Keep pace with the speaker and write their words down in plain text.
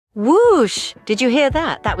Whoosh! Did you hear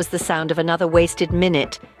that? That was the sound of another wasted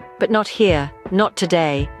minute. But not here, not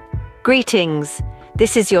today. Greetings.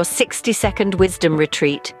 This is your 60-second wisdom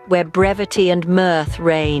retreat, where brevity and mirth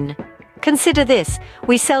reign. Consider this,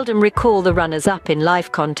 we seldom recall the runners-up in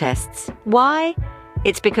life contests. Why?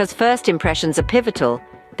 It's because first impressions are pivotal.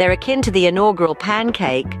 They're akin to the inaugural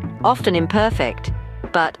pancake, often imperfect.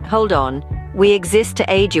 But hold on, we exist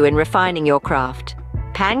to aid you in refining your craft.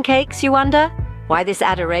 Pancakes, you wonder? Why this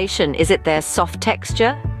adoration? Is it their soft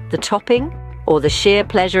texture, the topping, or the sheer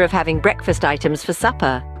pleasure of having breakfast items for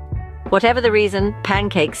supper? Whatever the reason,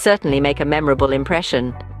 pancakes certainly make a memorable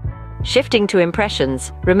impression. Shifting to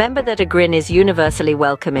impressions, remember that a grin is universally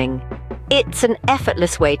welcoming. It's an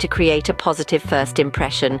effortless way to create a positive first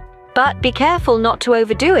impression. But be careful not to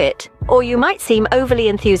overdo it, or you might seem overly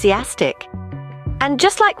enthusiastic. And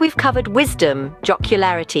just like we've covered wisdom,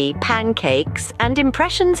 jocularity, pancakes, and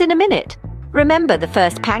impressions in a minute, remember the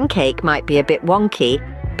first pancake might be a bit wonky,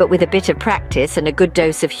 but with a bit of practice and a good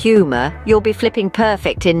dose of humor, you'll be flipping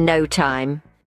perfect in no time.